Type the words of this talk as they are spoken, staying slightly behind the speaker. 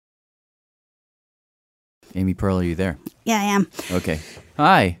Amy Pearl, are you there? Yeah, I am. Okay.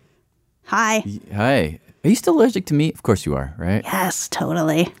 Hi. Hi. Hi. Are you still allergic to meat? Of course you are, right? Yes,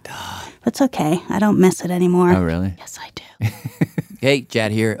 totally. It's okay. I don't miss it anymore. Oh, really? Yes, I do. Hey,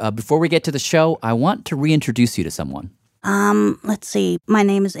 Jad here. Before we get to the show, I want to reintroduce you to someone. Let's see. My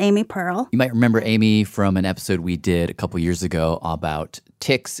name is Amy Pearl. You might remember Amy from an episode we did a couple years ago about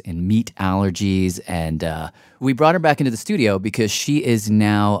ticks and meat allergies. And we brought her back into the studio because she is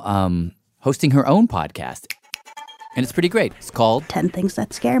now hosting her own podcast. And it's pretty great. It's called 10 Things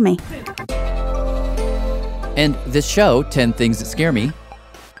That Scare Me. And this show, 10 Things That Scare Me,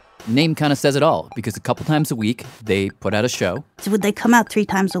 name kind of says it all because a couple times a week they put out a show. Would they come out 3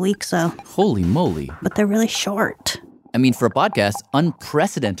 times a week, so? Holy moly. But they're really short. I mean, for a podcast,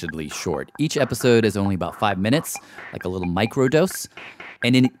 unprecedentedly short. Each episode is only about 5 minutes, like a little microdose.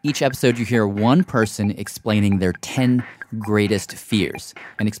 And in each episode, you hear one person explaining their 10 greatest fears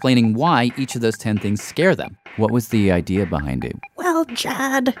and explaining why each of those 10 things scare them. What was the idea behind it? Well,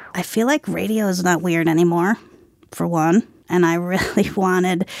 Jad, I feel like radio is not weird anymore, for one. And I really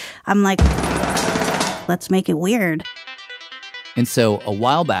I'm like, let's make it weird. And so a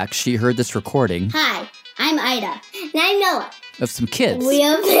while back, she heard this recording. Hi, I'm Ida. And I'm Noah. Of some kids. We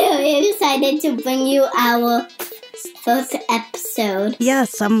are very excited to bring you our first episode.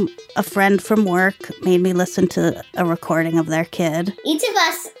 Yes, a friend from work made me listen to a recording of their kid. Each of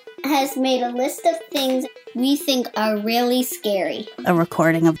us has made a list of things we think are really scary. A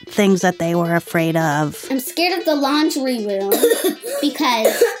recording of things that they were afraid of. I'm scared of the laundry room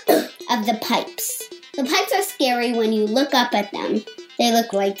because of the pipes. The pipes are scary when you look up at them. They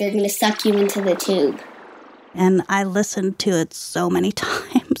look like they're going to suck you into the tube. And I listened to it so many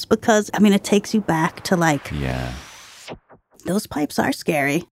times because, it takes you back to Yeah. Those pipes are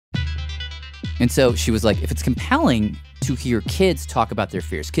scary. And so she was like, if it's compelling to hear kids talk about their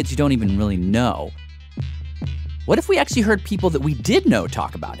fears, kids you don't even really know, what if we actually heard people that we did know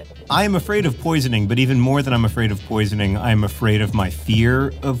talk about it? I am afraid of poisoning, but even more than I'm afraid of poisoning, I'm afraid of my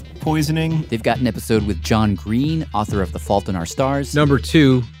fear of poisoning. They've got an episode with John Green, author of The Fault in Our Stars. Number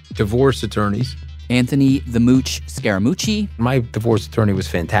 2, divorce attorneys. Anthony the Mooch Scaramucci. My divorce attorney was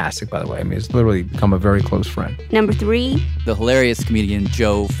fantastic, by the way. It's literally become a very close friend. Number 3, The hilarious comedian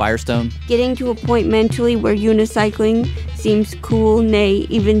Joe Firestone. getting to a point mentally where unicycling seems cool, nay,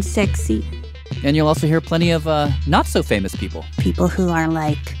 even sexy. And you'll also hear plenty of not-so-famous people. People who are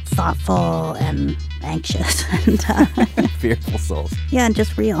thoughtful and anxious and Fearful souls. yeah, and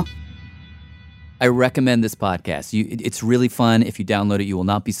just real. I recommend this podcast. It's really fun. If you download it, you will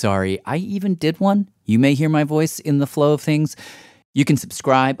not be sorry. I even did one. You may hear my voice in the flow of things. You can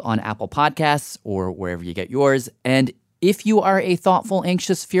subscribe on Apple Podcasts or wherever you get yours. And if you are a thoughtful,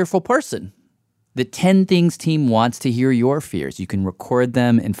 anxious, fearful person, the 10 Things team wants to hear your fears. You can record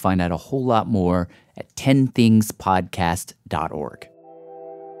them and find out a whole lot more at 10thingspodcast.org.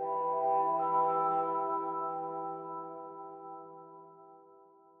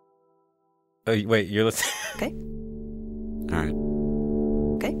 Oh, wait, you're listening? Okay. All right.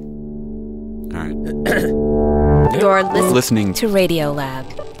 Okay. All right. You're Listening to Radio Lab.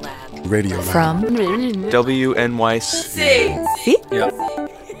 Radio Lab. From WNYC. Yeah.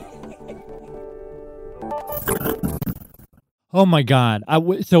 Oh my God. I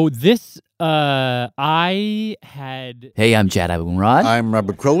had... Hey, I'm Jad Abumrad. I'm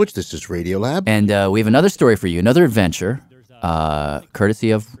Robert Krulwich. This is Radio Lab. And we have another story for you, another adventure,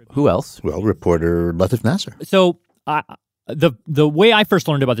 courtesy of who else? Well, reporter Latif Nasser. So the way I first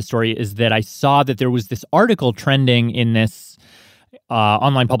learned about the story is that I saw that there was this article trending in this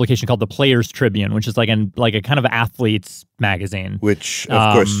online publication called the Players Tribune, which is like a kind of athletes magazine. Which,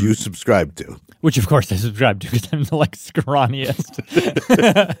 of course, you subscribe to. Which, of course, I subscribe to because I'm the scrawniest.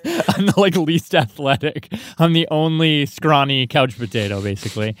 I'm the least athletic. I'm the only scrawny couch potato,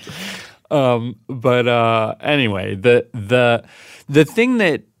 basically. But anyway, the thing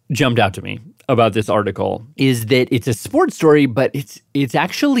that jumped out to me about this article is that it's a sports story, but it's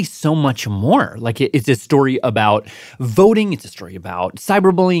actually so much more. It's a story about voting. It's a story about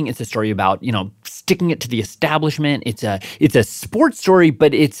cyberbullying. It's a story about, sticking it to the establishment. It's a sports story,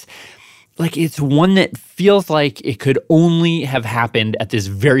 but it's one that feels like it could only have happened at this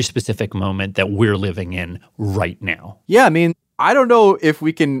very specific moment that we're living in right now. Yeah, I don't know if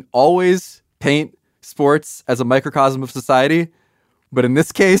we can always paint sports as a microcosm of society, but in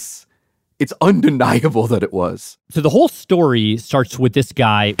this case, it's undeniable that it was. So the whole story starts with this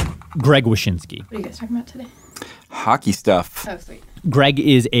guy, Greg Wyshynski. What are you guys talking about today? Hockey stuff. Oh, sweet. Greg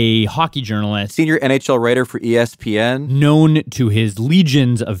is a hockey journalist. Senior NHL writer for ESPN. Known to his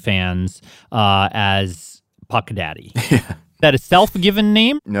legions of fans as Puck Daddy. that a self-given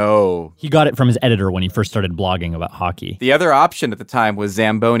name? No. He got it from his editor when he first started blogging about hockey. The other option at the time was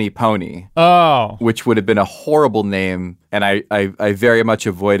Zamboni Pony. Oh. Which would have been a horrible name, and I very much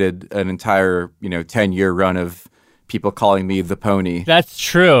avoided an entire, 10-year run of people calling me the Pony. That's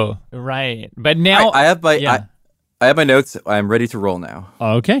true. Right. But now I have my notes. I'm ready to roll now.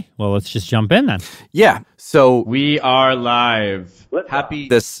 Okay. Well, let's just jump in then. Yeah. So we are live.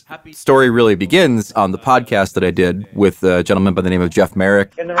 This story really begins on the podcast that I did with a gentleman by the name of Jeff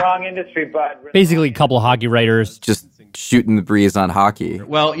Merrick. In the wrong industry, bud. Basically, a couple of hockey writers just shooting the breeze on hockey.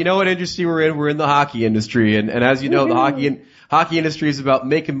 Well, you know what industry we're in? We're in the hockey industry, and as you know, the hockey industry is about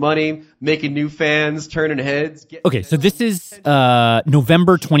making money, making new fans, turning heads. Okay, so this is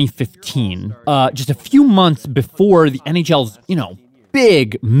November 2015, just a few months before the NHL's,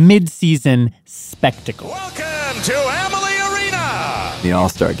 big mid-season spectacle. Welcome to Amalie Arena, the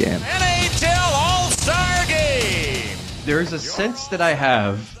All-Star Game. NHL All-Star Game. There's a sense that I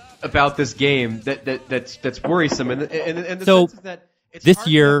have about this game that's worrisome, and the so, sense is that this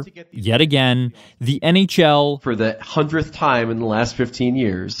year, yet again, the NHL, for the 100th time in the last 15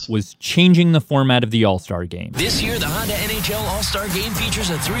 years, was changing the format of the All-Star Game. This year, the Honda NHL All-Star Game features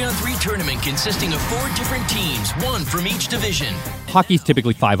a 3-on-3 tournament consisting of 4 different teams, 1 from each division. Hockey's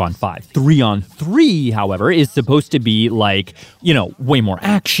typically 5-on-5. 3-on-3, however, is supposed to be like, way more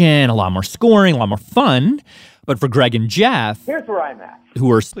action, a lot more scoring, a lot more fun. But for Greg and Jeff, here's where I'm at. Who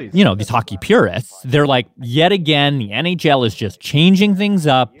are, these hockey purists, they're like, yet again, the NHL is just changing things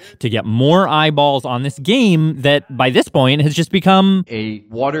up to get more eyeballs on this game that, by this point, has just become a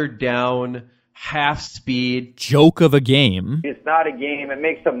watered-down, half-speed joke of a game. It's not a game. It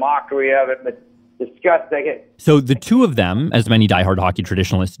makes a mockery of it, but disgusting. So the two of them, as many diehard hockey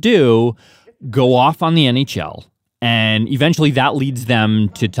traditionalists do, go off on the NHL. And eventually that leads them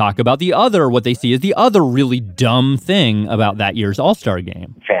to talk about what they see as the other really dumb thing about that year's All-Star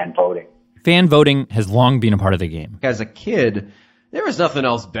Game. Fan voting. Fan voting has long been a part of the game. As a kid, there was nothing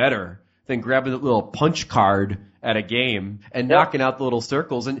else better than grabbing a little punch card at a game and knocking out the little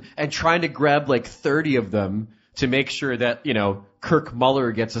circles and trying to grab like 30 of them to make sure that, Kirk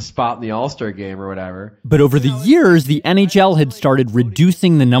Muller gets a spot in the All-Star Game or whatever. But over the years, the NHL had started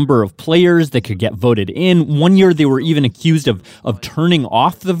reducing the number of players that could get voted in. One year, they were even accused of turning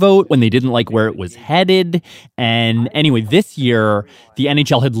off the vote when they didn't like where it was headed. And anyway, this year, the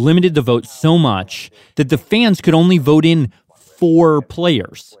NHL had limited the vote so much that the fans could only vote in 4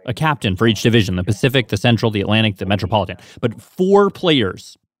 players, a captain for each division, the Pacific, the Central, the Atlantic, the Metropolitan. But 4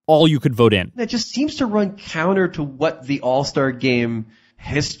 players. All you could vote in. That just seems to run counter to what the All-Star Game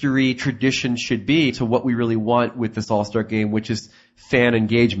history, tradition should be, to what we really want with this All-Star Game, which is fan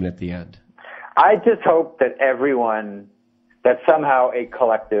engagement at the end. I just hope that that somehow a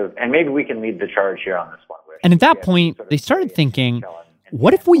collective, and maybe we can lead the charge here on this one. And at that point, they started thinking,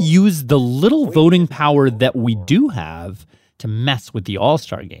 what if we use the little voting power that we do have to mess with the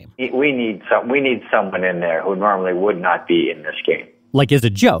All-Star Game? We need someone in there who normally would not be in this game. Like as a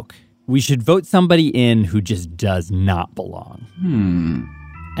joke, we should vote somebody in who just does not belong.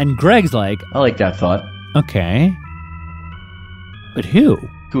 And Greg's like, I like that thought. Okay. But who?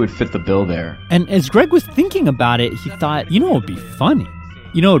 Who would fit the bill there? And as Greg was thinking about it, he thought, what would be funny?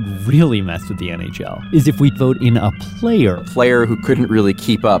 What would really mess with the NHL is if we vote in a player. A player who couldn't really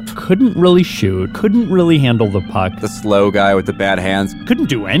keep up. Couldn't really shoot. Couldn't really handle the puck. The slow guy with the bad hands. Couldn't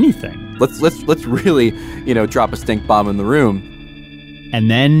do anything. Let's really, drop a stink bomb in the room. And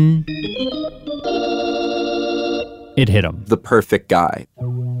then it hit him. The perfect guy.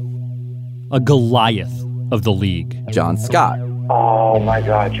 A Goliath of the league. John Scott. Oh my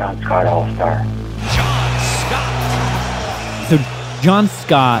God, John Scott All-Star. John Scott. So John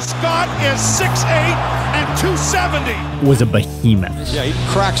Scott. Scott is 6'8" and 270. Was a behemoth. Yeah,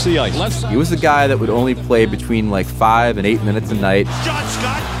 he cracks the ice. He was the guy that would only play between 5 and 8 minutes a night. John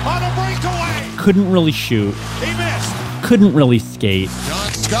Scott on a breakaway. Couldn't really shoot. He missed. Couldn't really skate.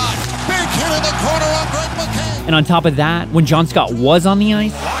 John Scott, big hit in the corner of Greg McKay. And on top of that, when John Scott was on the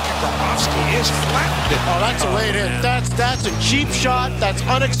ice, Grabowski is flattened. Oh, that's a late hit. That's a cheap shot. That's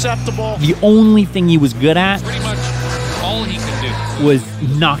unacceptable. The only thing he was good at, pretty much all he could do, was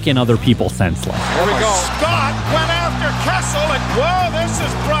knocking other people senseless. Here we go. Scott went after Kessel, and whoa, this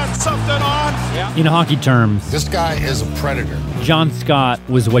has brought something on. Yeah. In hockey terms, this guy is a predator. John Scott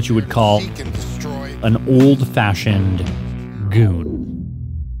was what you would call an old-fashioned goon.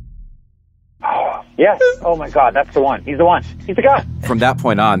 Oh, yes. Oh, my God. That's the one. He's the one. He's the guy. From that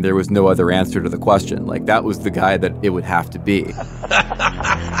point on, there was no other answer to the question. That was the guy that it would have to be.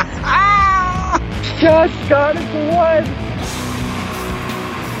 John Scott is the one.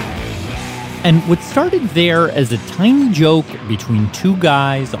 And what started there as a tiny joke between two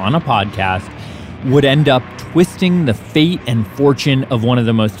guys on a podcast would end up twisting the fate and fortune of one of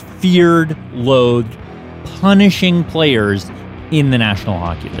the most feared, loathed, punishing players in the National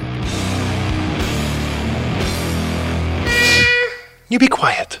Hockey League. You be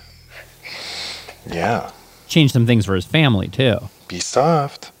quiet. Yeah. Changed some things for his family, too. Be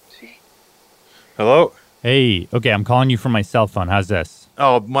soft. Hello? Hey, okay, I'm calling you from my cell phone. How's this?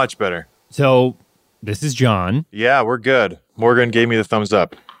 Oh, much better. So, this is John. Yeah, we're good. Morgan gave me the thumbs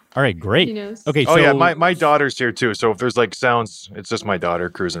up. All right, great. He knows. Okay, Oh, so... yeah, my daughter's here, too. So if there's, like, sounds, it's just my daughter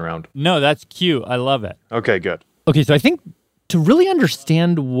cruising around. No, that's cute. I love it. Okay, good. Okay, so I think to really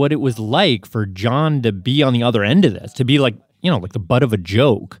understand what it was like for John to be on the other end of this, to be like, like the butt of a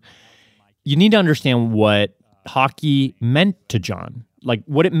joke, you need to understand what hockey meant to John, like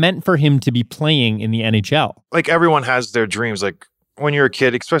what it meant for him to be playing in the NHL. Like, everyone has their dreams. Like, when you're a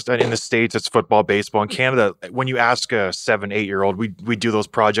kid, especially in the States, it's football, baseball. In Canada, when you ask a 7-8-year-old, we do those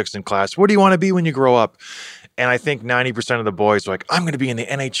projects in class. What do you want to be when you grow up? And I think 90% of the boys are like, I'm going to be in the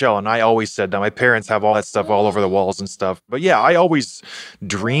NHL. And I always said that. My parents have all that stuff all over the walls and stuff. But yeah, I always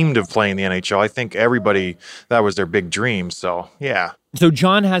dreamed of playing the NHL. I think everybody, that was their big dream. So yeah. So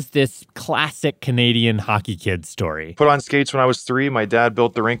John has this classic Canadian hockey kid story. Put on skates when I was 3. My dad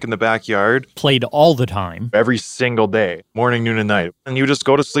built the rink in the backyard. Played all the time. Every single day, morning, noon, and night. And you just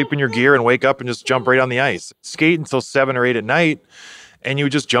go to sleep in your gear and wake up and just jump right on the ice. Skate until 7 or 8 at night. And you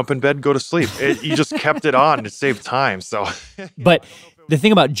would just jump in bed and go to sleep. You just kept it on to save time. So, But the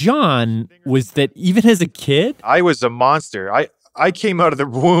thing about John was that even as a kid, I was a monster. I came out of the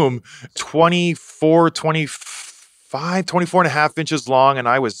womb 24 and a half inches long, and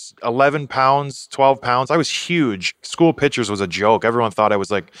I was 11 pounds, 12 pounds. I was huge. School pictures was a joke. Everyone thought I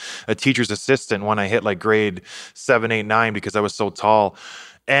was like a teacher's assistant when I hit like grade 7, 8, 9 because I was so tall.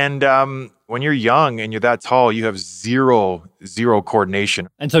 And when you're young and you're that tall, you have zero coordination.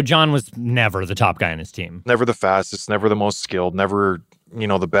 And so John was never the top guy on his team. Never the fastest, never the most skilled, never,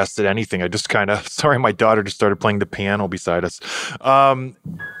 the best at anything. I just sorry, my daughter just started playing the piano beside us.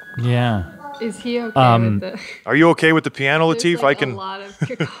 Yeah. Is he okay with it? Are you okay with the piano, Latif? Like a lot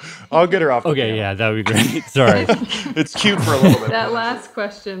of I'll get her off. Okay, yeah, that would be great. Sorry. It's cute for a little bit. That last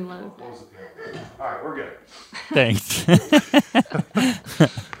question was... All right, we're good. Thanks.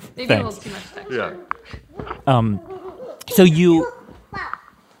 Maybe a little too much texture. Yeah. So you...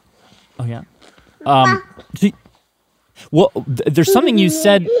 Oh, yeah. There's something you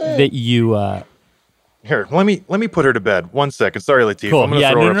said that you... Here, let me put her to bed. 1 second. Sorry, Latif. Cool. I'm gonna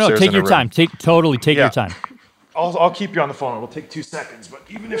Yeah, throw her no. upstairs Take in your her time. room. Take your time. I'll keep you on the phone. It'll take 2 seconds, but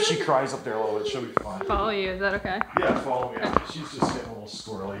even if she cries up there a little bit, she'll be fine. Follow you. Is that okay? Yeah, follow me. She's just getting a little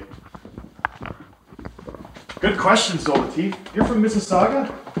squirrely. Good questions, though, Latif. You're from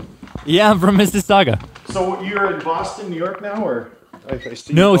Mississauga? Yeah, I'm from Mississauga. So you're in Boston, New York now, or? I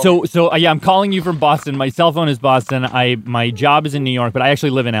see No, so I'm calling you from Boston. My cell phone is Boston. My job is in New York, but I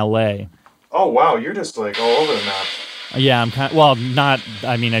actually live in LA. Oh, wow. You're just like all over the map. Yeah, I'm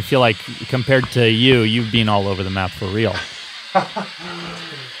I feel like compared to you've been all over the map for real.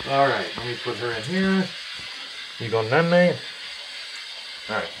 All right, let me put her in here. You go, Nene.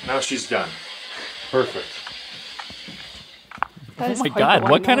 All right, now she's done. Perfect. Oh my God,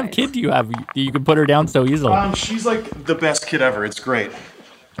 what kind of kid do you have? You can put her down so easily. She's like the best kid ever. It's great.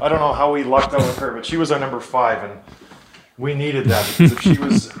 I don't know how we lucked out with her, but she was our number 5, and we needed that because if she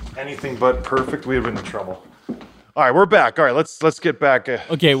was anything but perfect, we'd have been in trouble. All right, we're back. All right, let's get back.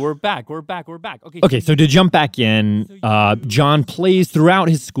 Okay, we're back. Okay, so to jump back in, John plays throughout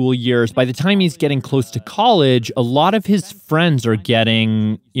his school years. By the time he's getting close to college, a lot of his friends are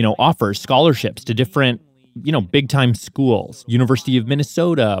getting, offers, scholarships to different, big-time schools. University of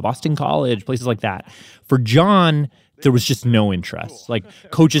Minnesota, Boston College, places like that. For John, there was just no interest. Like,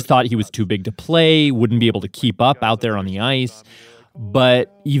 coaches thought he was too big to play, wouldn't be able to keep up out there on the ice.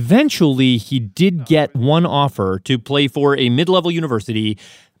 But eventually, he did get one offer to play for a mid-level university,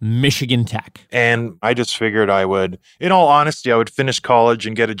 Michigan Tech. And I just figured I would, in all honesty, I would finish college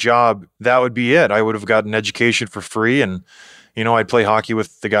and get a job. That would be it. I would have gotten education for free, and I'd play hockey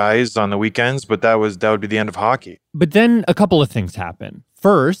with the guys on the weekends, but that would be the end of hockey. But then a couple of things happen.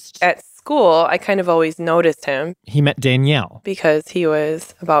 First, at school, I kind of always noticed him. He met Danielle. Because he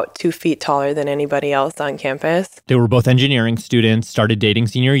was about 2 feet taller than anybody else on campus. They were both engineering students, started dating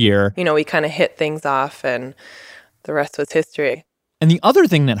senior year. We kind of hit things off, and the rest was history. And the other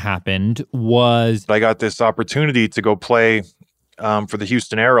thing that happened was... I got this opportunity to go play for the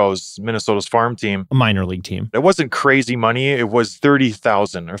Houston Aeros, Minnesota's farm team. A minor league team. It wasn't crazy money. It was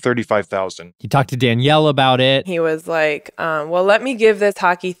 $30,000 or $35,000. He talked to Danielle about it. He was like, well, let me give this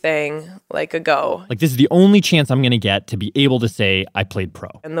hockey thing like a go. Like, this is the only chance I'm going to get to be able to say I played pro.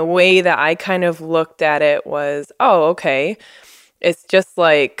 And the way that I kind of looked at it was, oh, okay, it's just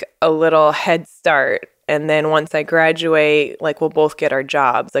like a little head start. And then once I graduate, like, we'll both get our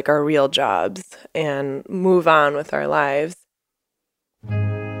jobs, like our real jobs, and move on with our lives.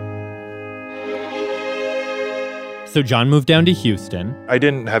 So John moved down to Houston. I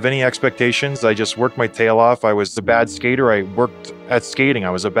didn't have any expectations. I just worked my tail off. I was a bad skater. I worked at skating. I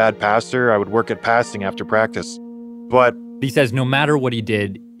was a bad passer. I would work at passing after practice. But he says no matter what he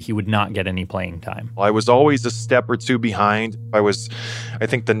did, he would not get any playing time. I was always a step or two behind. I was, I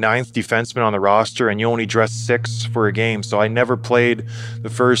think, the 9th defenseman on the roster, and you only dress 6 for a game. So I never played the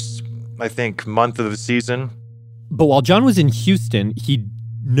first, I think, month of the season. But while John was in Houston, he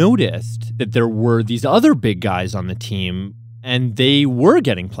noticed that there were these other big guys on the team, and they were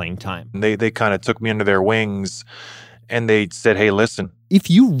getting playing time. They kind of took me under their wings, and they said, hey, listen.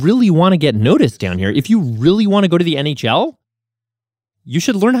 If you really want to get noticed down here, if you really want to go to the NHL, you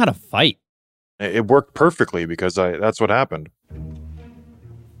should learn how to fight. It worked perfectly because that's what happened.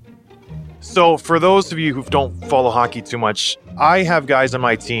 So for those of you who don't follow hockey too much, I have guys on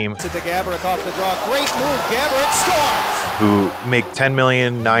my team To Gaborik off the draw. Great move. Gaborik scores. who make $10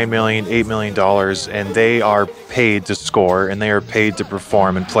 million, $9 million, $8 million, and they are paid to score, and they are paid to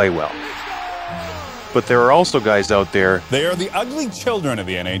perform and play well. But there are also guys out there. They are the ugly children of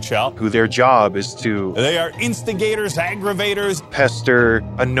the NHL. Who their job is to. They are instigators, aggravators. Pester,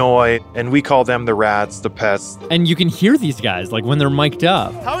 annoy, and we call them the rats, the pests. And you can hear these guys, like when they're mic'd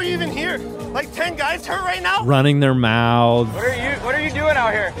up. How are you even here? Like 10 guys hurt right now? Running their mouths. What are you doing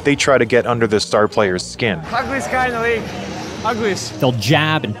out here? They try to get under the star player's skin. Ugliest guy in the league. Ugliest. They'll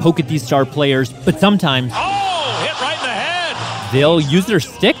jab and poke at these star players, but sometimes... Oh, hit right in the head. They'll use their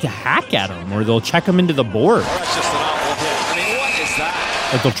stick to hack at them, or they'll check them into the board. Oh, that's just an awful hit. I mean, what is that?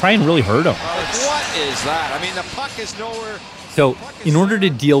 Like, they'll try and really hurt them. What is that? I mean, the puck is nowhere. So, in order to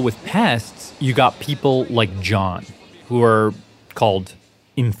deal with pests, you got people like John, who are called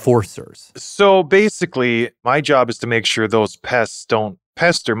enforcers. So basically, my job is to make sure those pests don't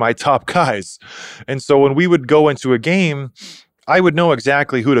pester my top guys. And so when we would go into a game, I would know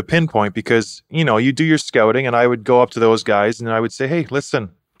exactly who to pinpoint because, you know, you do your scouting, and I would go up to those guys and I would say, hey,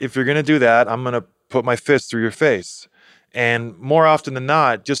 listen, if you're going to do that, I'm going to put my fist through your face. And more often than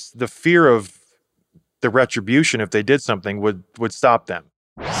not, just the fear of the retribution if they did something would stop them.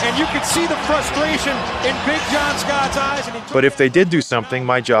 And you could see the frustration in Big John Scott's eyes. But if they did do something,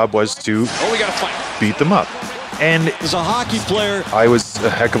 my job was to we got to fight. Beat them up. And as a hockey player, I was a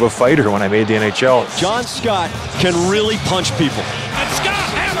heck of a fighter when I made the NHL. John Scott can really punch people. And Scott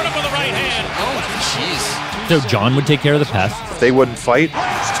hammered him with the right hand. Oh, jeez. So John would take care of the pests. If they wouldn't fight, 1,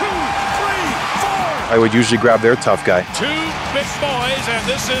 2, 3, 4. I would usually grab their tough guy. 2 big boys, and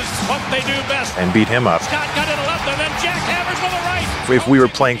this is what they do best. And beat him up. Scott got it left, and then Jack hammers with the right. If we were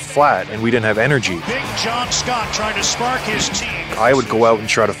playing flat and we didn't have energy, Big John Scott trying to spark his team. I would go out and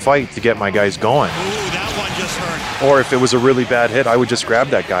try to fight to get my guys going. Ooh, that one just hurt. Or if it was a really bad hit, I would just grab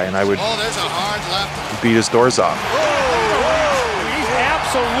that guy and I would there's a hard left. beat his doors off. He's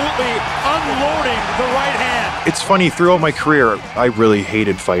absolutely unloading the right hand. It's funny, throughout my career, I really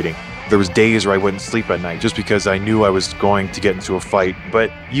hated fighting. There was days where I wouldn't sleep at night just because I knew I was going to get into a fight.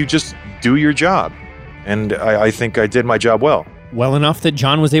 But you just do your job. And I think I did my job well. Well enough that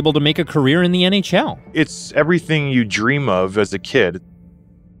John was able to make a career in the NHL. It's everything you dream of as a kid.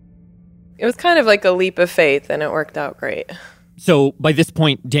 It was kind of like a leap of faith, and it worked out great. So by this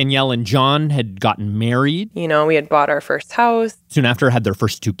point, Danielle and John had gotten married. You know, we had bought our first house. Soon after, had their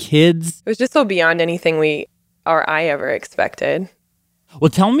first 2 kids. It was just so beyond anything I ever expected. Well,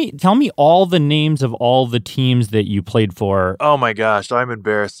 tell me all the names of all the teams that you played for. Oh my gosh, I'm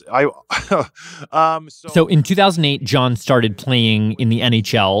embarrassed. So in 2008, John started playing in the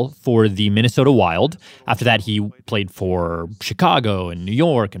NHL for the Minnesota Wild. After that, he played for Chicago and New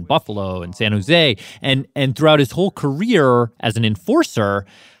York and Buffalo and San Jose. And throughout his whole career as an enforcer,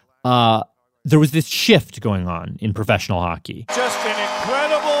 there was this shift going on in professional hockey. Just an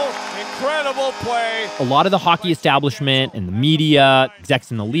incredible play. A lot of the hockey establishment and the media,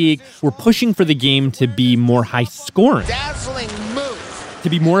 execs in the league, were pushing for the game to be more high scoring. Dazzling move. To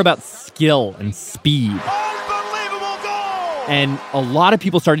be more about skill and speed. Unbelievable goal. And a lot of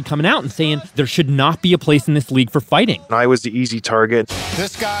people started coming out and saying there should not be a place in this league for fighting. I was the easy target.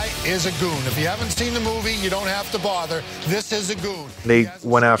 This guy is a goon. If you haven't seen the movie, you don't have to bother. This is a goon. They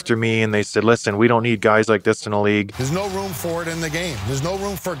went after me and they said, listen, we don't need guys like this in the league. There's no room for it in the game. There's no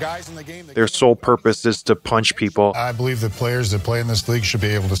room for guys in the game. Their sole purpose is to punch people. I believe that players that play in this league should be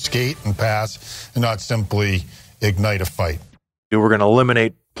able to skate and pass and not simply ignite a fight. We're going to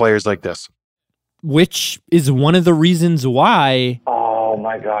eliminate players like this. Which is one of the reasons why... Oh,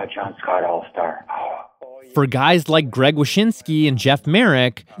 my God, John Scott All-Star. For guys like Greg Wyshynski and Jeff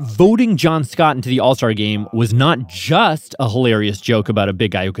Merrick, voting John Scott into the All-Star game was not just a hilarious joke about a big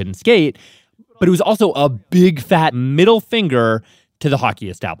guy who couldn't skate, but it was also a big fat middle finger to the hockey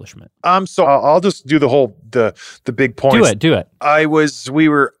establishment. So I'll just do the big points. Do it. We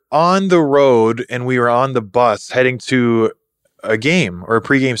were on the road and we were on the bus heading to a game or a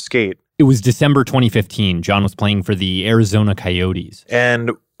pregame skate. It was December 2015. John was playing for the Arizona Coyotes.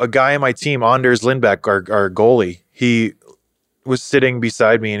 And a guy on my team, Anders Lindbeck, our goalie, he was sitting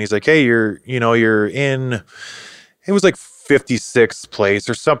beside me and he's like, hey, you're in, it was like 56th place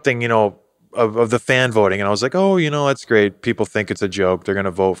or something, of the fan voting. And I was like, oh, that's great. People think it's a joke. They're going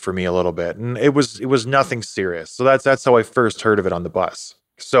to vote for me a little bit. And it was nothing serious. So that's how I first heard of it on the bus.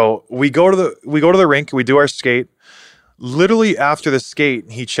 So we go to the rink, we do our skate. Literally after the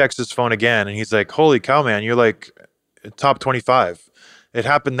skate, he checks his phone again and he's like, holy cow, man, you're like top 25. It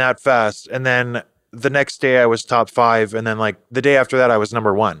happened that fast. And then the next day I was top 5. And then like the day after that, I was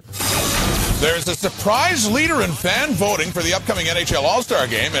number 1. There's a surprise leader in fan voting for the upcoming NHL All-Star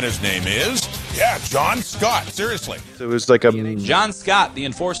game, and his name is, John Scott. Seriously. It was like a John Scott, the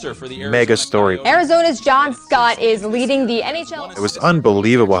enforcer for the Arizona mega story. Arizona's John Scott is leading the NHL. It was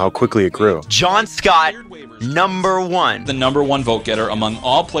unbelievable how quickly it grew. John Scott, number 1. The number 1 vote getter among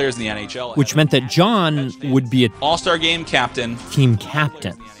all players in the NHL. Which meant that John would be an All-Star game captain. Team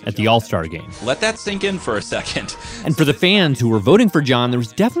captain at the All-Star game. Let that sink in for a second. And for the fans who were voting for John, there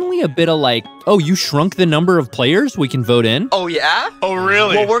was definitely a bit of like, oh, you shrunk the number of players we can vote in? Oh, yeah? Oh,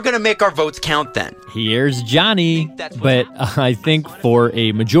 really? Well, we're going to make our votes count then. Here's Johnny. But I think for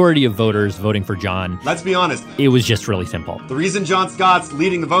a majority of voters voting for John, let's be honest, it was just really simple. The reason John Scott's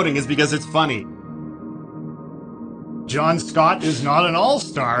leading the voting is because it's funny. John Scott is not an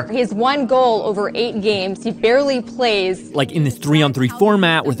all-star. He has 1 goal over 8 games. He barely plays. Like in this 3-on-3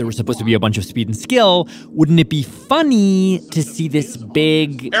 format where there was supposed to be a bunch of speed and skill, wouldn't it be funny to see this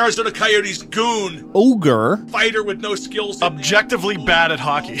big Arizona Coyotes goon, ogre, fighter with no skills, objectively bad at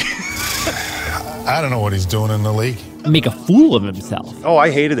hockey? I don't know what he's doing in the league. Make a fool of himself? Oh, I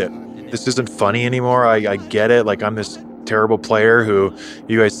hated it. This isn't funny anymore. I get it. Like, I'm this terrible player who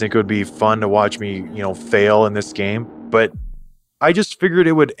you guys think it would be fun to watch me, fail in this game. But I just figured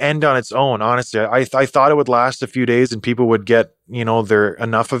it would end on its own. Honestly, I thought it would last a few days and people would get, their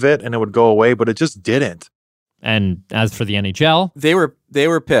enough of it and it would go away, but it just didn't. And as for the NHL, they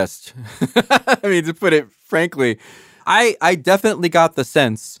were pissed. I mean, to put it frankly, I definitely got the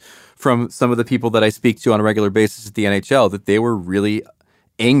sense from some of the people that I speak to on a regular basis at the NHL that they were really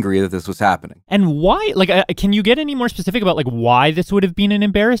angry that this was happening. And why? Like, can you get any more specific about like why this would have been an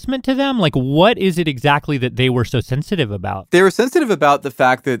embarrassment to them? Like, what is it exactly that they were so sensitive about? They were sensitive about the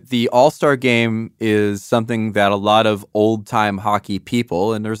fact that the All-Star game is something that a lot of old-time hockey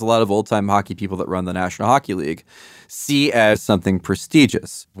people, and there's a lot of old-time hockey people that run the National Hockey League, see as something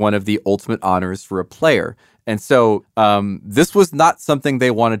prestigious, one of the ultimate honors for a player. And so this was not something they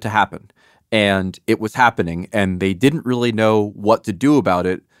wanted to happen. And it was happening, and they didn't really know what to do about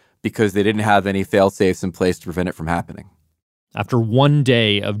it because they didn't have any fail-safes in place to prevent it from happening. After 1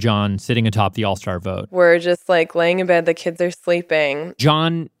 day of John sitting atop the All-Star vote, we're just like laying in bed, the kids are sleeping.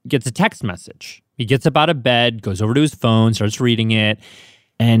 John gets a text message. He gets up out of bed, goes over to his phone, starts reading it,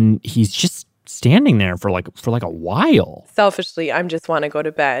 and he's just standing there for like a while. Selfishly, I just want to go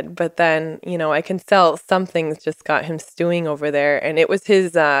to bed. But then, I can tell something's just got him stewing over there. And it was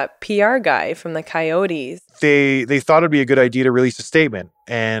his PR guy from the Coyotes. They thought it'd be a good idea to release a statement.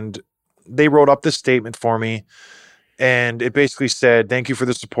 And they wrote up this statement for me. And it basically said, thank you for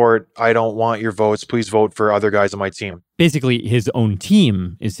the support. I don't want your votes. Please vote for other guys on my team. Basically, his own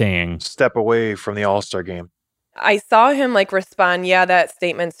team is saying, step away from the All-Star game. I saw him respond, yeah, that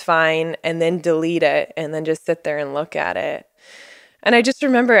statement's fine, and then delete it and then just sit there and look at it. And I just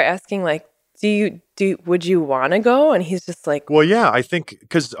remember asking, would you want to go? And he's just like, well, yeah, I think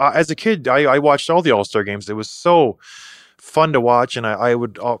because as a kid, I watched all the All-Star games. It was so fun to watch and I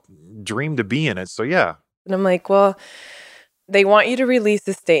would dream to be in it. So, yeah. And I'm like, well, they want you to release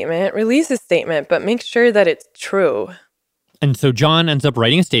a statement, but make sure that it's true. And so John ends up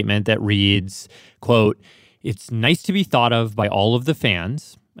writing a statement that reads, quote, It's nice to be thought of by all of the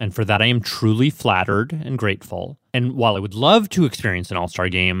fans, and for that I am truly flattered and grateful. And while I would love to experience an All-Star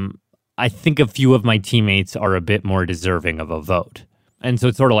game, I think a few of my teammates are a bit more deserving of a vote. And so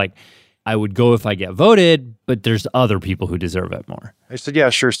it's sort of like, I would go if I get voted, but there's other people who deserve it more. I said,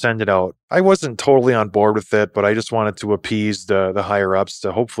 yeah, sure, send it out. I wasn't totally on board with it, but I just wanted to appease the higher-ups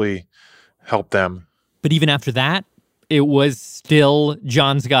to hopefully help them. But even after that, it was still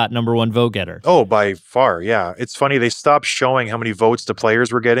John Scott, number one vote getter. Oh, by far, yeah. It's funny, they stopped showing how many votes the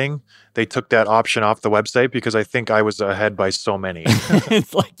players were getting. They took that option off the website because I think I was ahead by so many.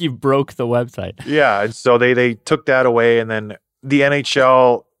 It's like you broke the website. Yeah, and so they took that away, and then the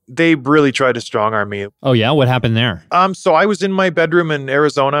NHL, they really tried to strong-arm me. Oh, yeah? What happened there? So I was in my bedroom in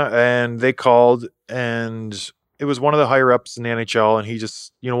Arizona, and they called, and it was one of the higher-ups in the NHL, and he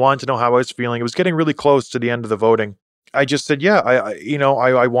just, wanted to know how I was feeling. It was getting really close to the end of the voting. I just said, yeah,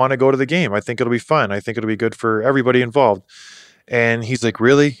 I want to go to the game. I think it'll be fun. I think it'll be good for everybody involved. And he's like,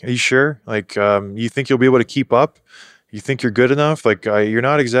 really? Are you sure? Like, you think you'll be able to keep up? You think you're good enough? Like, you're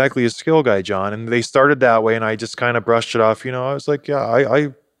not exactly a skill guy, John. And they started that way, and I just kind of brushed it off. I was like, yeah,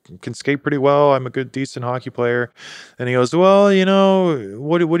 I can skate pretty well. I'm a good, decent hockey player. And he goes, well,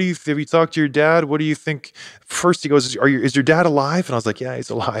 what do you, have you talked to your dad? What do you think? First he goes, is your dad alive? And I was like, yeah, he's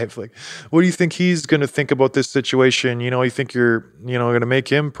alive. Like, what do you think he's going to think about this situation? You think you're, going to make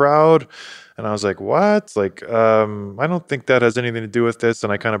him proud? And I was like, what? Like, I don't think that has anything to do with this.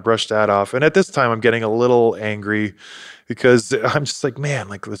 And I kind of brushed that off. And at this time I'm getting a little angry because I'm just like, man,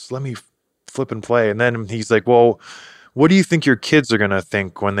 like, let me flip and play. And then he's like, well, what do you think your kids are going to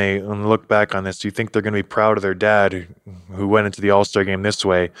think when they look back on this? Do you think they're going to be proud of their dad who went into the All-Star game this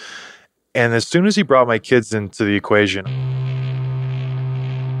way? And as soon as he brought my kids into the equation,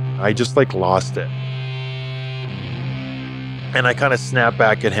 I just lost it. And I kind of snapped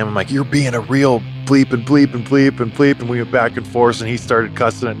back at him. I'm like, you're being a real bleep and bleep and bleep and bleep. And we went back and forth and he started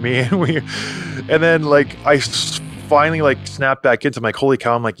cussing at me. And then I finally snapped back into, I'm like, holy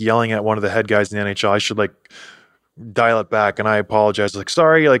cow, I'm yelling at one of the head guys in the NHL. I should dial it back. And I apologize.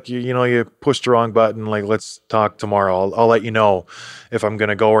 Sorry, you pushed the wrong button. Let's talk tomorrow. I'll let you know if I'm going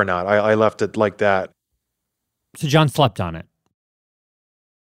to go or not. I left it like that. So John slept on it.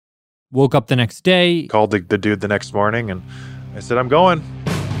 Woke up the next day. Called the dude the next morning and I said, I'm going.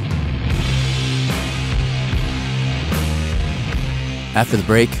 After the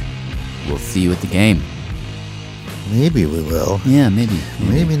break, we'll see you at the game. Maybe we will. Yeah, maybe.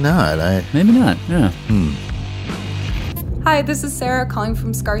 Maybe not. Maybe not, yeah. Hi, this is Sarah calling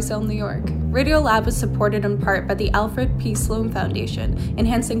from Scarsdale, New York. Radiolab is supported in part by the Alfred P. Sloan Foundation,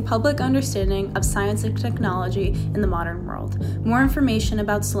 enhancing public understanding of science and technology in the modern world. More information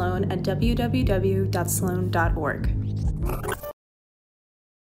about Sloan at www.sloan.org.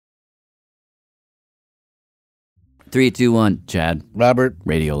 Three, two, one. Chad. Robert.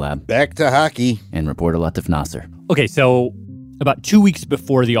 Radiolab. Back to hockey. And reporter Latif Nasser. Okay, so about 2 weeks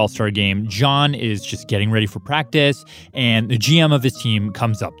before the All-Star game, John is just getting ready for practice, and the GM of his team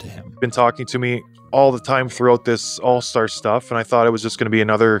comes up to him. Been talking to me all the time throughout this All-Star stuff, and I thought it was just going to be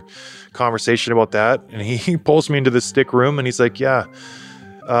another conversation about that. And he pulls me into the stick room, and he's like, yeah,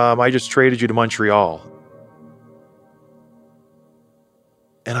 I just traded you to Montreal.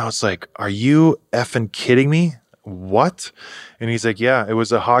 And I was like, are you effing kidding me? What? And he's like, yeah, it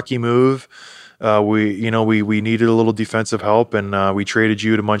was a hockey move. We needed a little defensive help, and we traded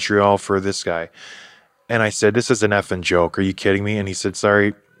you to Montreal for this guy. And I said, this is an effing joke. Are you kidding me? And he said,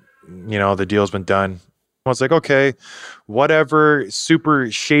 sorry, the deal's been done. I was like, okay, whatever.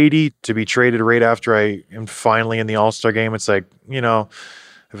 Super shady to be traded right after I am finally in the All-Star game. It's like, if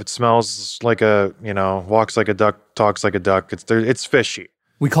it smells like walks like a duck, talks like a duck, it's fishy.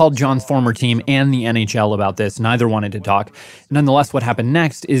 We called John's former team and the NHL about this. Neither wanted to talk. Nonetheless, what happened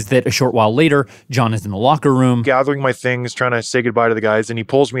next is that a short while later, John is in the locker room, gathering my things, trying to say goodbye to the guys, and he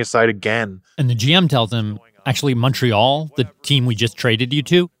pulls me aside again. And the GM tells him, actually, Montreal, the team we just traded you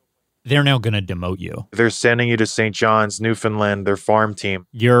to, they're now going to demote you. They're sending you to St. John's, Newfoundland, their farm team.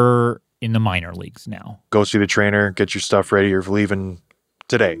 You're in the minor leagues now. Go see the trainer, get your stuff ready. You're leaving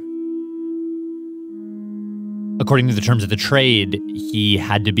today. According to the terms of the trade, he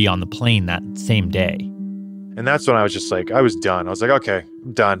had to be on the plane that same day. And that's when I was just I was done. I was like, okay,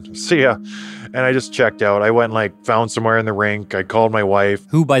 I'm done. See ya. And I just checked out. I went found somewhere in the rink. I called my wife.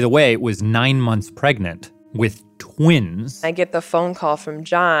 Who, by the way, was 9 months pregnant with twins. I get the phone call from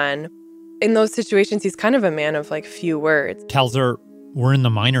John. In those situations, he's kind of a man of few words. Tells her, we're in the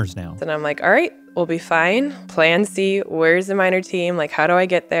minors now. And I'm like, all right, we'll be fine. Plan C, where's the minor team? How do I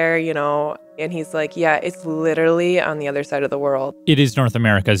get there? And he's like, yeah, it's literally on the other side of the world. It is North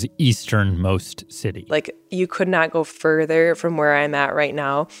America's easternmost city. Like, you could not go further from where I'm at right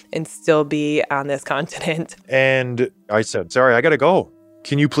now and still be on this continent. And I said, sorry, I got to go.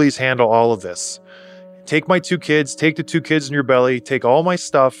 Can you please handle all of this? Take my 2 kids, take the 2 kids in your belly, take all my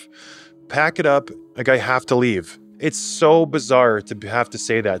stuff, pack it up. Like, I have to leave. It's so bizarre to have to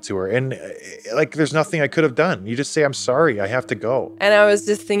say that to her. And like, there's nothing I could have done. You just say, I'm sorry, I have to go. And I was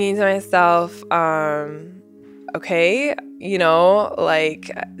just thinking to myself, okay, you know,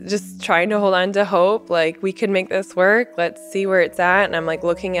 like, just trying to hold on to hope. Like, we can make this work. Let's see where it's at. And I'm like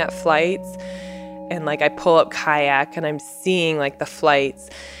looking at flights, and like I pull up Kayak and I'm seeing like the flights,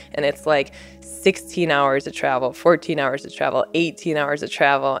 and it's like 16 hours of travel, 14 hours of travel, 18 hours of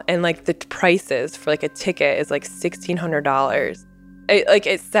travel. And like the prices for like a ticket is like $1,600.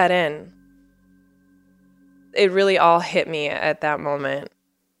 It set in. It really all hit me at that moment.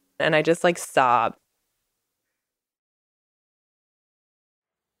 And I just like sobbed.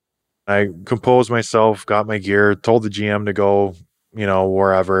 I composed myself, got my gear, told the GM to go, you know,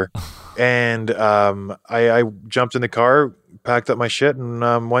 wherever. And I jumped in the car, packed up my shit,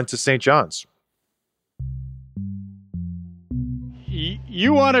 and went to St. John's.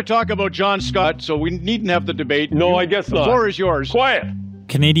 You want to talk about John Scott, so we needn't have the debate. No, I guess not. The floor is yours. Quiet.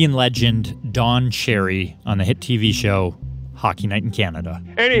 Canadian legend Don Cherry on the hit TV show Hockey Night in Canada.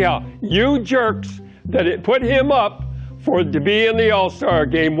 Anyhow, you jerks that put him up to be in the All-Star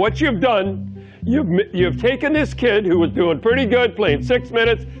game, what you've done, you've taken this kid who was doing pretty good, playing 6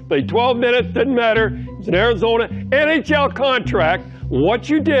 minutes, played 12 minutes, didn't matter. He's an Arizona NHL contract. What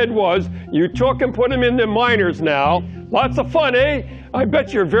you did was you took and put him in the minors now. Lots of fun, eh? I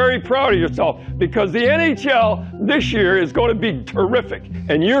bet you're very proud of yourself because the NHL this year is going to be terrific.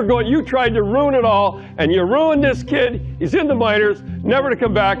 And you tried to ruin it all, and you ruined this kid. He's in the minors, never to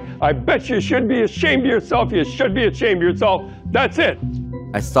come back. I bet you should be ashamed of yourself. You should be ashamed of yourself. That's it.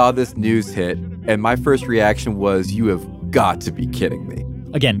 I saw this news hit, and my first reaction was, you have got to be kidding me.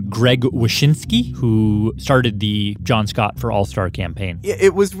 Again, Greg Wyshynski, who started the John Scott for All-Star campaign.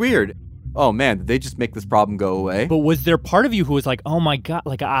 It was weird. Oh man, did they just make this problem go away? But was there part of you who was like, oh my God,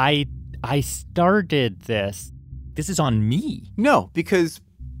 like I started this. This is on me. No, because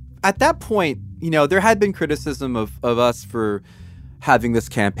at that point, you know, there had been criticism of us for having this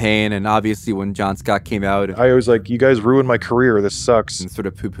campaign. And obviously when John Scott came out, I was like, you guys ruined my career. This sucks. And sort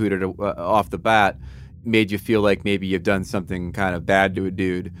of poo-pooed it off the bat. Made you feel like maybe you've done something kind of bad to a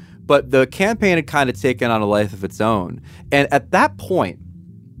dude. But the campaign had kind of taken on a life of its own. And at that point,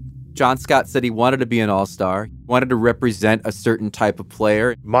 John Scott said he wanted to be an all-star, wanted to represent a certain type of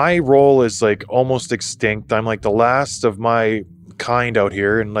player. My role is like almost extinct. I'm like the last of my kind out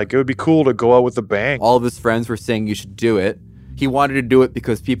here, and like it would be cool to go out with a bang. All of his friends were saying you should do it. He wanted to do it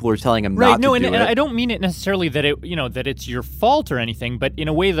because people were telling him not to do it. And I don't mean it necessarily that that it's your fault or anything, but in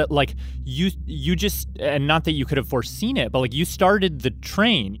a way that like you just, and not that you could have foreseen it, but like you started the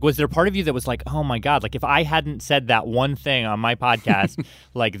train. Was there part of you that was like, oh my God, like if I hadn't said that one thing on my podcast,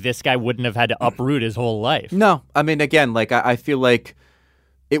 like this guy wouldn't have had to uproot his whole life? No, I mean, again, like I feel like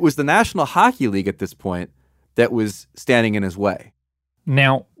it was the National Hockey League at this point that was standing in his way.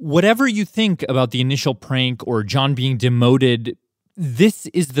 Now, whatever you think about the initial prank or John being demoted, this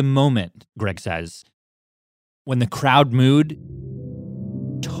is the moment, Greg says, when the crowd mood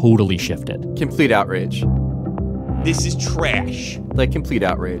totally shifted. Complete outrage. This is trash. Like complete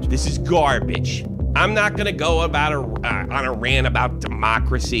outrage. This is garbage. I'm not going to go about on a rant about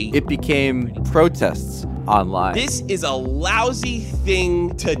democracy. It became protests online. This is a lousy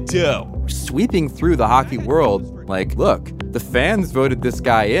thing to do. Sweeping through the hockey world, like, look, the fans voted this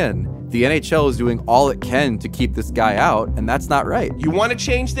guy in. The NHL is doing all it can to keep this guy out, and that's not right. You want to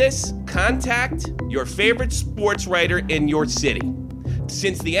change this? Contact your favorite sports writer in your city.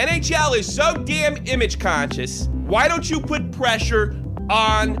 Since the NHL is so damn image conscious, why don't you put pressure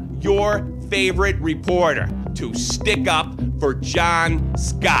on your favorite reporter to stick up for John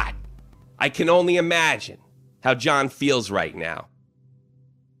Scott? I can only imagine how John feels right now.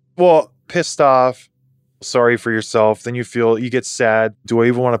 Well, pissed off, sorry for yourself. Then you get sad. Do I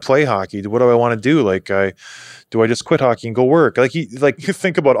even want to play hockey? What do I want to do? Like, do I just quit hockey and go work? You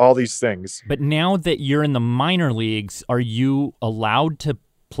think about all these things. But now that you're in the minor leagues, are you allowed to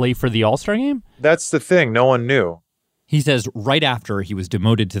play for the All-Star game? That's the thing. No one knew. He says right after he was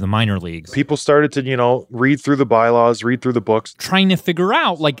demoted to the minor leagues, people started to, read through the bylaws, read through the books, trying to figure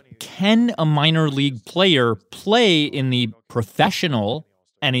out, can a minor league player play in the professional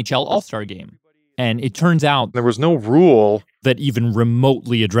NHL All-Star game? And it turns out there was no rule that even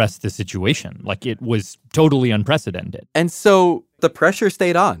remotely addressed the situation. Like, it was totally unprecedented. And so the pressure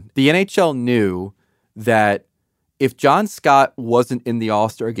stayed on. The NHL knew that if John Scott wasn't in the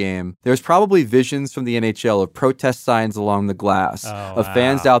All-Star game, there's probably visions from the NHL of protest signs along the glass, of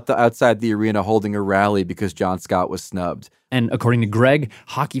fans outside the arena holding a rally because John Scott was snubbed. And according to Greg,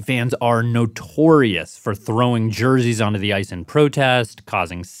 hockey fans are notorious for throwing jerseys onto the ice in protest,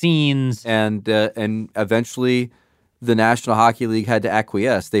 causing scenes. And eventually, the National Hockey League had to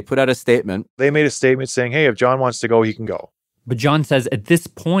acquiesce. They put out a statement. They made a statement saying, hey, if John wants to go, he can go. But John says at this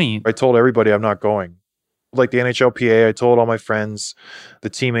point, I told everybody I'm not going. Like the NHLPA, I told all my friends, the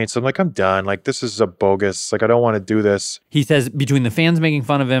teammates, I'm like, I'm done. Like, this is a bogus. Like, I don't want to do this. He says between the fans making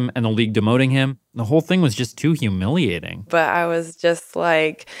fun of him and the league demoting him, the whole thing was just too humiliating. But I was just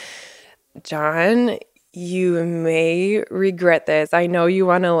like, John, you may regret this. I know you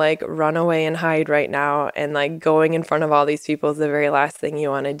want to like run away and hide right now, and like going in front of all these people is the very last thing you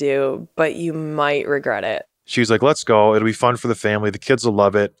want to do, but you might regret it. She's like, let's go. It'll be fun for the family. The kids will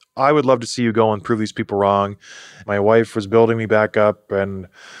love it. I would love to see you go and prove these people wrong. My wife was building me back up, and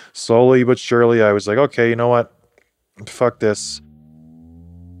slowly but surely I was like, okay, you know what? Fuck this.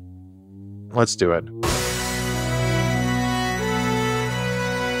 Let's do it.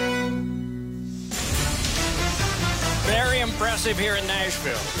 Very impressive here in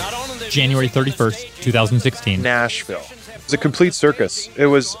Nashville. Not only January 31st, 2016. Nashville. It was a complete circus. It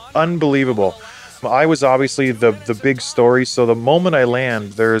was unbelievable. I was obviously the big story, so the moment I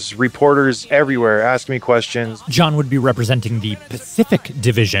land, there's reporters everywhere asking me questions. John would be representing the Pacific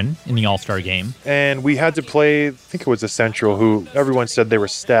Division in the All-Star Game. And we had to play, I think it was the Central, who everyone said they were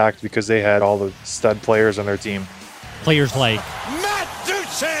stacked because they had all the stud players on their team. Players like Matt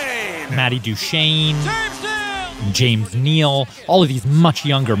Duchene, Matty Duchene, James Neal, all of these much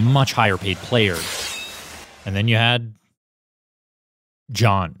younger, much higher paid players. And then you had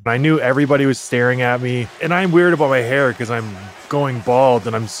John. I knew everybody was staring at me, and I'm weird about my hair because I'm going bald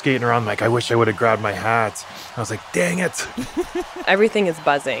and I'm skating around like, I wish I would have grabbed my hat. I was like, dang it. Everything is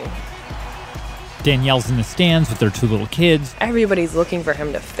buzzing. Danielle's in the stands with their two little kids. Everybody's looking for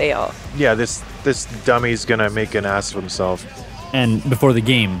him to fail. Yeah, this dummy's gonna make an ass of himself. And before the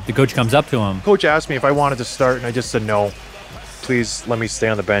game, the coach comes up to him. Coach asked me if I wanted to start, and I just said no. Please let me stay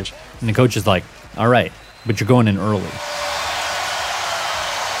on the bench. And the coach is like, all right, but you're going in early.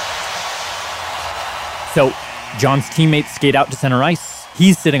 So John's teammates skate out to center ice.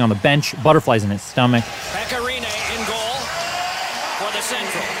 He's sitting on the bench, butterflies in his stomach. Pecorine in goal for the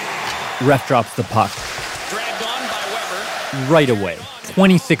Central. Ref drops the puck. Dragged on by Weber. Right away,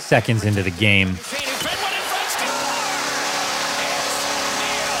 26 seconds into the game.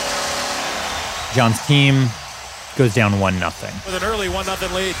 John's team goes down 1-0. With an early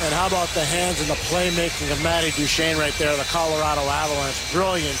 1-0 lead. And how about the hands and the playmaking of Matty Duchene right there, the Colorado Avalanche.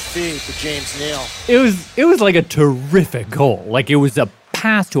 Brilliant feed to James Neal. It was like a terrific goal. Like, it was a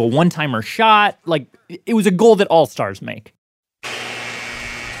pass to a one-timer shot. Like, it was a goal that all stars make.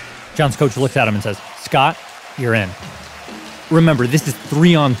 John's coach looks at him and says, Scott, you're in. Remember, this is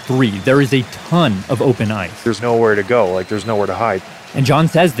 3-on-3. There is a ton of open ice. There's nowhere to go. Like, there's nowhere to hide. And John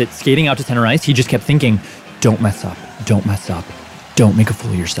says that skating out to center ice, he just kept thinking, don't mess up, don't mess up, don't make a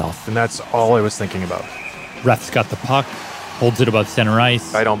fool of yourself. And that's all I was thinking about. Ref's got the puck, holds it above center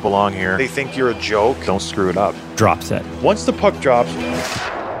ice. I don't belong here. They think you're a joke. Don't screw it up. Drops it. Once the puck drops,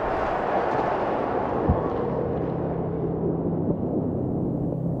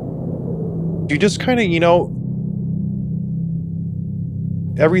 you just kind of,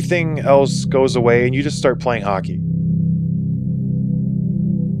 everything else goes away and you just start playing hockey.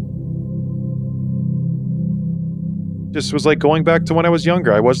 Just was like going back to when I was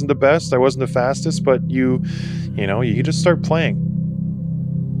younger. I wasn't the best, I wasn't the fastest, but you just start playing.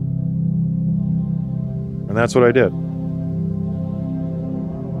 And that's what I did.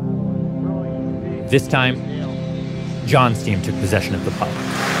 This time, John's team took possession of the puck.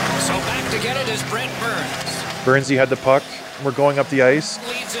 So back to get it is Brent Burns. Burnsy had the puck. We're going up the ice.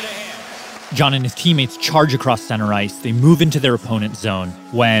 Leads it ahead. John and his teammates charge across center ice. They move into their opponent's zone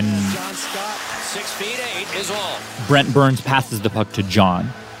when John Scott, 6'8" is all. Brent Burns passes the puck to John.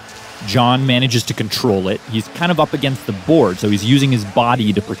 John manages to control it. He's kind of up against the board, so he's using his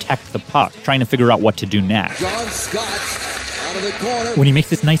body to protect the puck, trying to figure out what to do next. John Scott out of the corner. When he makes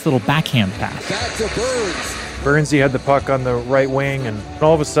this nice little backhand pass. Back to Burns. Burnsy had the puck on the right wing, and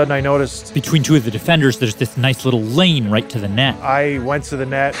all of a sudden I noticed between two of the defenders, there's this nice little lane right to the net. I went to the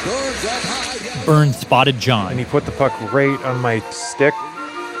net. Burns spotted John. And he put the puck right on my stick.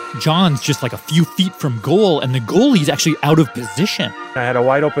 John's just like a few feet from goal, and the goalie's actually out of position. I had a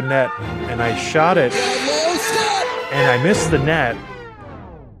wide open net, and I shot it. and I missed the net.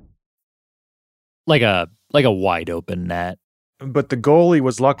 Like a wide open net. But the goalie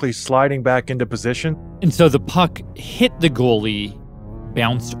was luckily sliding back into position. And so the puck hit the goalie,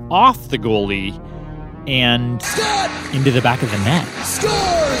 bounced off the goalie, and into the back of the net. Scores!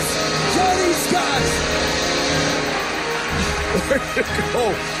 Johnny Scott!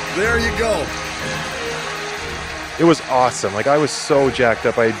 There you go. It was awesome. Like, I was so jacked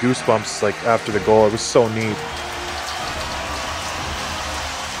up. I had goosebumps, like, after the goal. It was so neat.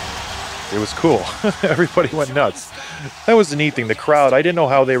 It was cool. Everybody went nuts. That was the neat thing. The crowd, I didn't know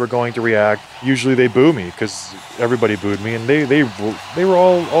how they were going to react. Usually they boo me because everybody booed me, and they were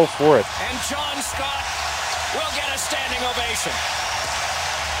all for it. And John Scott will get a standing ovation.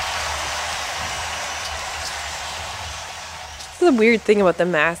 This is the weird thing about the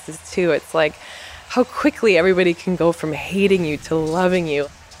Masters, too. It's like how quickly everybody can go from hating you to loving you.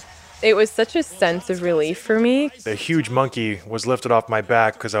 It was such a sense of relief for me. The huge monkey was lifted off my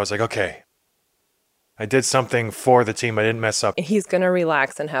back because I was like, okay, I did something for the team. I didn't mess up. He's going to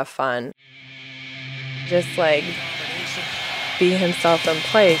relax and have fun. Just like be himself and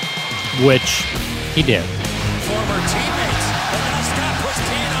play. Which he did. Former teammates. And now Scott puts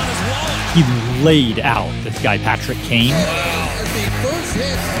Kane on his wallet. He laid out this guy, Patrick Kane. The first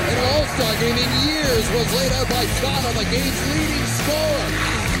hit in an All-Star game in years was laid out by Scott on the game's leading scorer.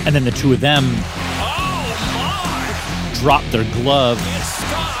 And then the two of them dropped their glove, It's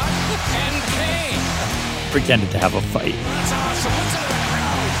Scott and Kane. pretended to have a fight. That's awesome. Listen to the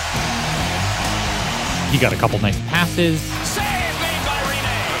crowd. He got a couple nice passes, Save made by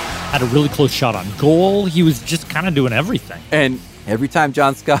Rene. had a really close shot on goal. He was just kind of doing everything. And every time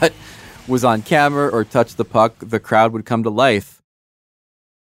John Scott was on camera or touched the puck, the crowd would come to life.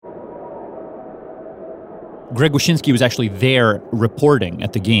 Greg Wyshynski was actually there reporting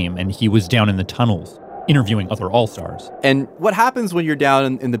at the game, and he was down in the tunnels interviewing other All-Stars. And what happens when you're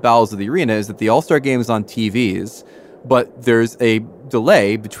down in the bowels of the arena is that the All-Star game is on TVs, but there's a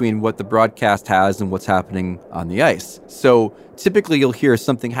delay between what the broadcast has and what's happening on the ice. So typically you'll hear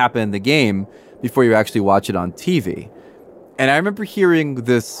something happen in the game before you actually watch it on TV. And I remember hearing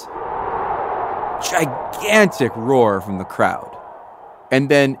this gigantic roar from the crowd. And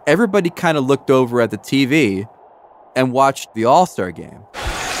then everybody kind of looked over at the TV and watched the All-Star game.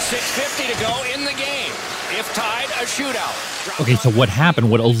 6:50 to go in the game. If tied, a shootout. Okay, so what happened,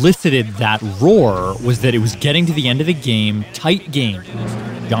 what elicited that roar was that it was getting to the end of the game, tight game.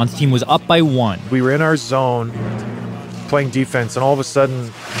 John's team was up by 1. We were in our zone playing defense, and all of a sudden,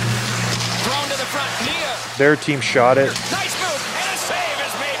 Thrown to the front. Nia. their team shot it. Nice move. And a save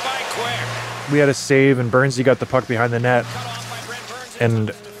is made by Quer. We had a save, and Burnsy got the puck behind the net.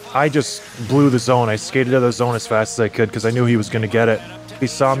 And I just blew the zone. I skated out of the zone as fast as I could because I knew he was going to get it. He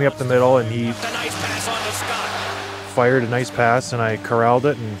saw me up the middle, and he fired a nice pass, and I corralled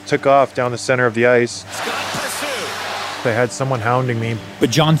it and took off down the center of the ice. I had someone hounding me. But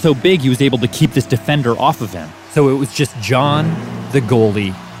John's so big, he was able to keep this defender off of him. So it was just John, the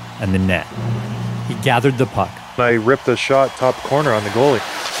goalie, and the net. He gathered the puck. I ripped a shot top corner on the goalie.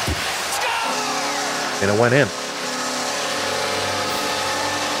 And it went in.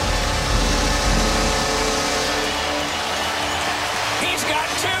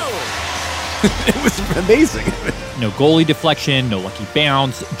 It was amazing. No goalie deflection, no lucky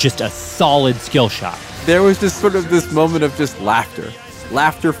bounce, just a solid skill shot. There was just sort of this moment of just laughter.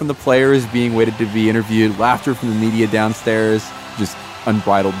 Laughter from the players being waited to be interviewed, laughter from the media downstairs, just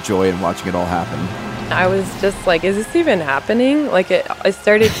unbridled joy in watching it all happen. I was just like, is this even happening? Like, it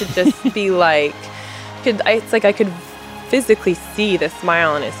started to just be like, it's like I could physically see the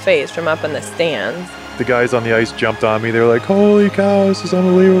smile on his face from up in the stands. The guys on the ice jumped on me. They were like, holy cow, this is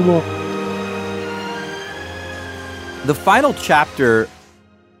unbelievable. The final chapter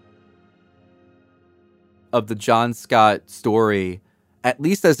of the John Scott story, at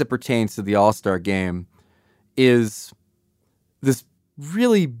least as it pertains to the All-Star game, is this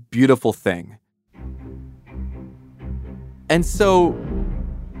really beautiful thing. And so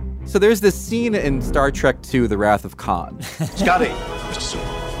there's this scene in Star Trek II, The Wrath of Khan. Scotty, just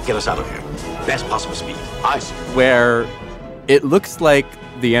get us out of here. Best possible speed. Ice. Where it looks like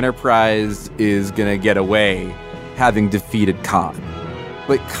the Enterprise is going to get away having defeated Khan.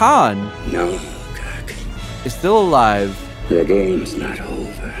 But Khan is still alive. The game's not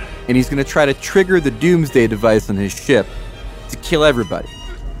over. And he's going to try to trigger the Doomsday device on his ship to kill everybody.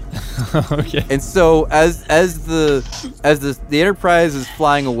 Okay. And so as the Enterprise is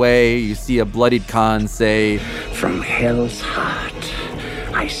flying away, you see a bloodied Khan say, "From hell's heart,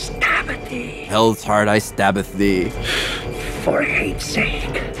 I stabbeth thee. Hell's heart, I stabbeth thee. For hate's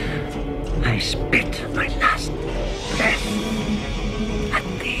sake, I spit my last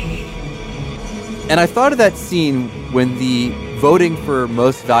And I thought of that scene when the voting for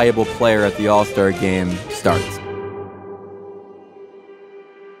most valuable player at the All-Star game starts.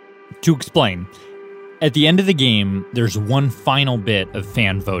 To explain, at the end of the game, there's one final bit of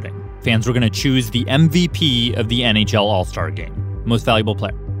fan voting. Fans were going to choose the MVP of the NHL All-Star game, most valuable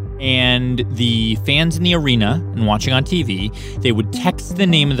player. And the fans in the arena and watching on TV, they would text the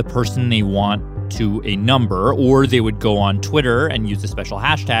name of the person they want to a number, or they would go on Twitter and use a special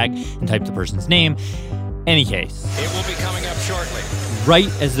hashtag and type the person's name. Any case. It will be coming up shortly. Right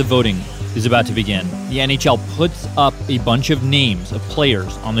as the voting is about to begin, the NHL puts up a bunch of names of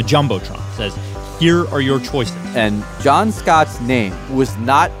players on the Jumbotron. It says, here are your choices. And John Scott's name was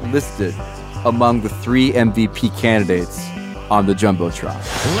not listed among the 3 MVP candidates on the Jumbotron.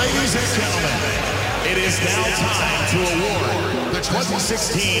 Ladies and gentlemen, it is now time to award the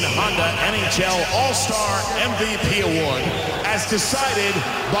 2016 Honda NHL All-Star MVP Award as decided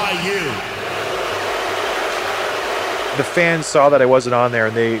by you. The fans saw that I wasn't on there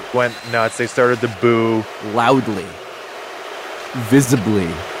and they went nuts. They started to boo. Loudly. Visibly.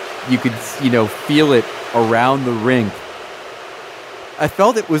 You could, feel it around the rink. I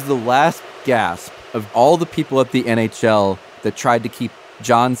felt it was the last gasp of all the people at the NHL that tried to keep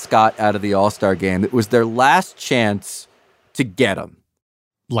John Scott out of the All-Star game. It was their last chance to get him.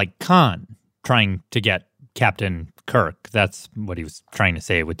 Like Khan trying to get Captain Kirk. That's what he was trying to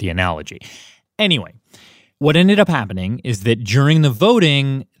say with the analogy. Anyway, what ended up happening is that during the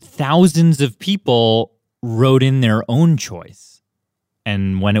voting, thousands of people wrote in their own choice.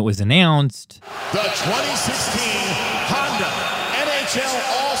 And when it was announced, the 2016 Honda NHL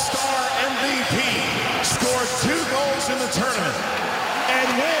All-Star MVP scored 2 goals in the tournament and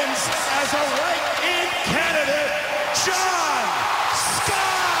wins as a write-in candidate, John Scott!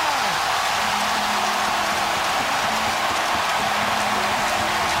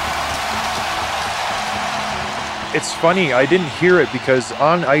 It's funny, I didn't hear it because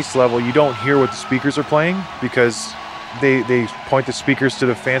on ice level, you don't hear what the speakers are playing because they point the speakers to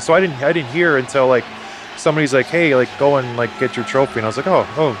the fans. So I didn't hear until like somebody's like, hey, like go and like get your trophy. And I was like,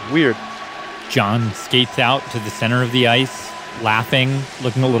 oh, weird. John skates out to the center of the ice, laughing,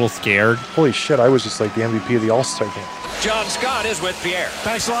 looking a little scared. Holy shit, I was just like the MVP of the All-Star game. John Scott is with Pierre.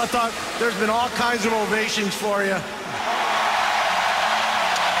 Thanks a lot, Doc. There's been all kinds of ovations for you.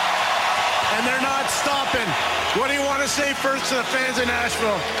 And they're not stopping. What do you want to say first to the fans in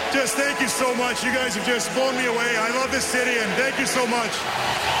Nashville? Just thank you so much. You guys have just blown me away. I love this city, and thank you so much.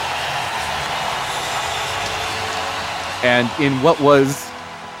 And in what was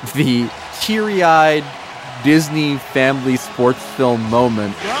the teary-eyed Disney family sports film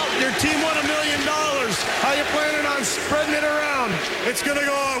moment. Well, your team won $1 million. How you planning on spreading it around? It's going to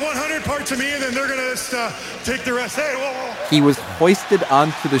go 100 parts to me, and then they're going to just take the rest. Hey, whoa. He was hoisted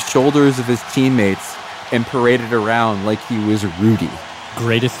onto the shoulders of his teammates and paraded around like he was Rudy.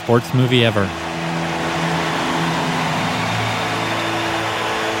 Greatest sports movie ever.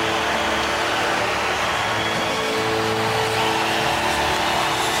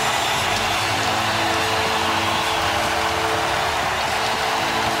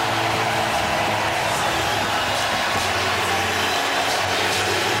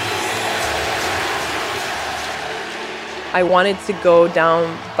 I wanted to go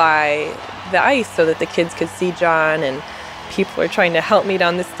down by the ice so that the kids could see John, and people were trying to help me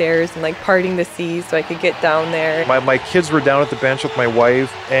down the stairs and like parting the seas so I could get down there. My kids were down at the bench with my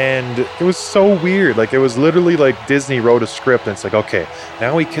wife, and it was so weird. Like it was literally like Disney wrote a script and it's like, okay,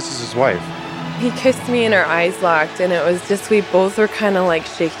 now he kisses his wife. He kissed me and our eyes locked, and it was just, we both were kind of like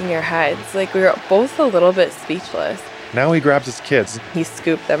shaking our heads. Like we were both a little bit speechless. Now he grabs his kids. He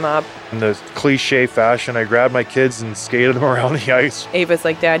scooped them up. In the cliche fashion, I grabbed my kids and skated them around the ice. Ava's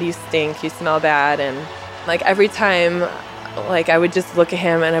like, Dad, you stink, you smell bad. And like every time, like I would just look at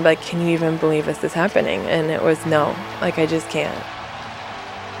him and I'd be like, can you even believe this is happening? And it was no, like I just can't.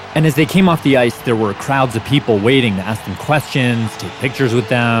 And as they came off the ice, there were crowds of people waiting to ask them questions, take pictures with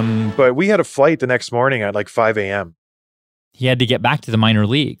them. But we had a flight the next morning at like 5 a.m. He had to get back to the minor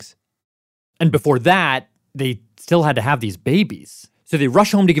leagues. And before that, they still had to have these babies. So they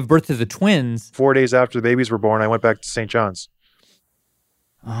rush home to give birth to the twins. 4 days after the babies were born, I went back to St. John's.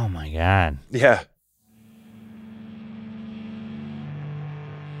 Oh my God. Yeah.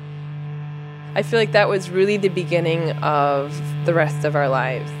 I feel like that was really the beginning of the rest of our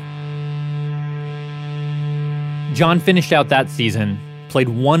lives. John finished out that season, played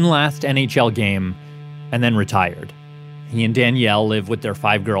one last NHL game, and then retired. He and Danielle live with their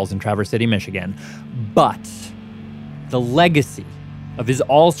 5 girls in Traverse City, Michigan. But the legacy of his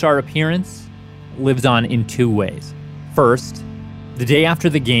all-star appearance lives on in 2 ways. First, The day after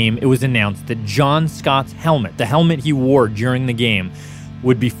the game, it was announced that John Scott's helmet, the helmet he wore during the game,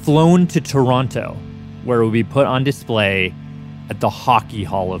 would be flown to Toronto, where it would be put on display at the Hockey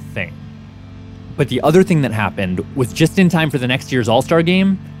Hall of Fame. But the other thing that happened was just in time for the next year's All-Star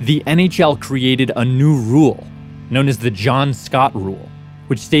Game, the NHL created a new rule known as the John Scott Rule,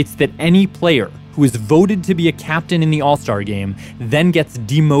 which states that any player who is voted to be a captain in the All-Star Game then gets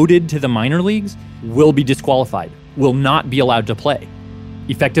demoted to the minor leagues will be disqualified, will not be allowed to play,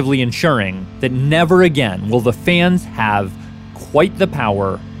 effectively ensuring that never again will the fans have quite the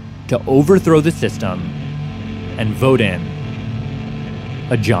power to overthrow the system and vote in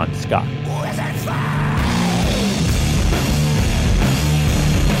a John Scott.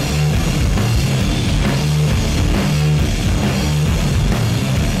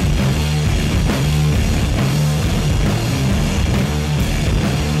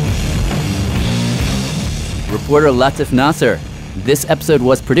 Reporter Latif Nasser. This episode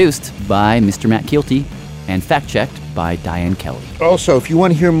was produced by Mr. Matt Kielty and fact-checked by Diane Kelly. Also, if you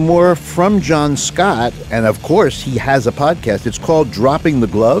want to hear more from John Scott, and of course he has a podcast, it's called Dropping the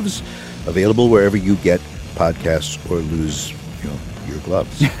Gloves, available wherever you get podcasts or lose your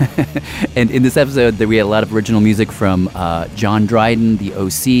gloves. And in this episode, we had a lot of original music from John Dryden, the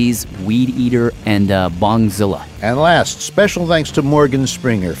OCs, Weed Eater, and Bongzilla. And last, special thanks to Morgan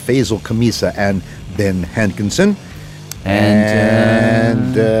Springer, Faisal Kamisa, and Ben Hankinson.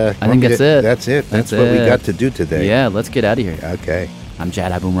 And I think that's it. That's it. That's what we got to do today. Yeah, let's get out of here. Okay. I'm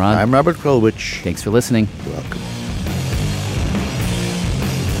Jad Abumrad. I'm Robert Krulwich. Thanks for listening. You're welcome.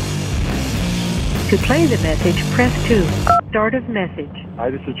 To play the message, press 2. Start of message. Hi,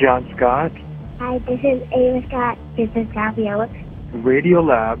 this is John Scott. Hi, this is Ava Scott. This is Gabriella. Radio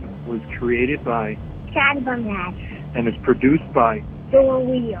Lab was created by Chad Bumrad. and is produced by Joel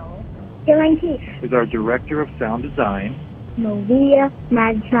Wheel. Dylan Keith. Is our Director of Sound Design. Maria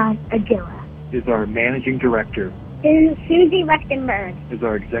Madson Aguila. Is our Managing Director. This is Susie Lechtenberg. Is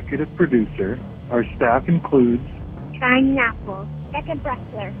our Executive Producer. Our staff includes Ryan Apple. Becca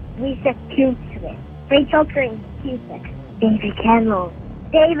Bressler. Lisa Kutzwit. Rachel Green. Cusick. David Kendall.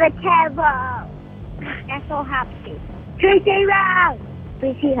 David Kendall. Ethel Hopkins. Tracy Rouse.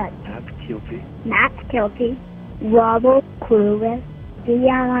 Lucy Hunt. Matt Kilty. Robert Kluwer. Dia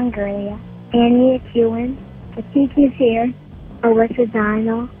Longoria. Annie Ewan. Katiki Sear. Alyssa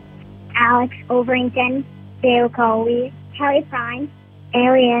Donnell. Alex Overington. Dale Coley. Kelly Prime.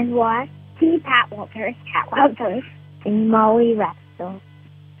 Ariane Watt. T. Pat Walters. And Molly Rapsell.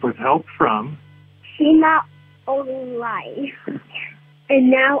 with help from Shima Olulai. And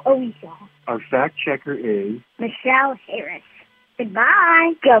now Alicia. Our fact checker is Michelle Harris.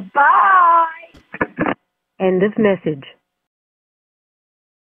 Goodbye. Goodbye. End of message.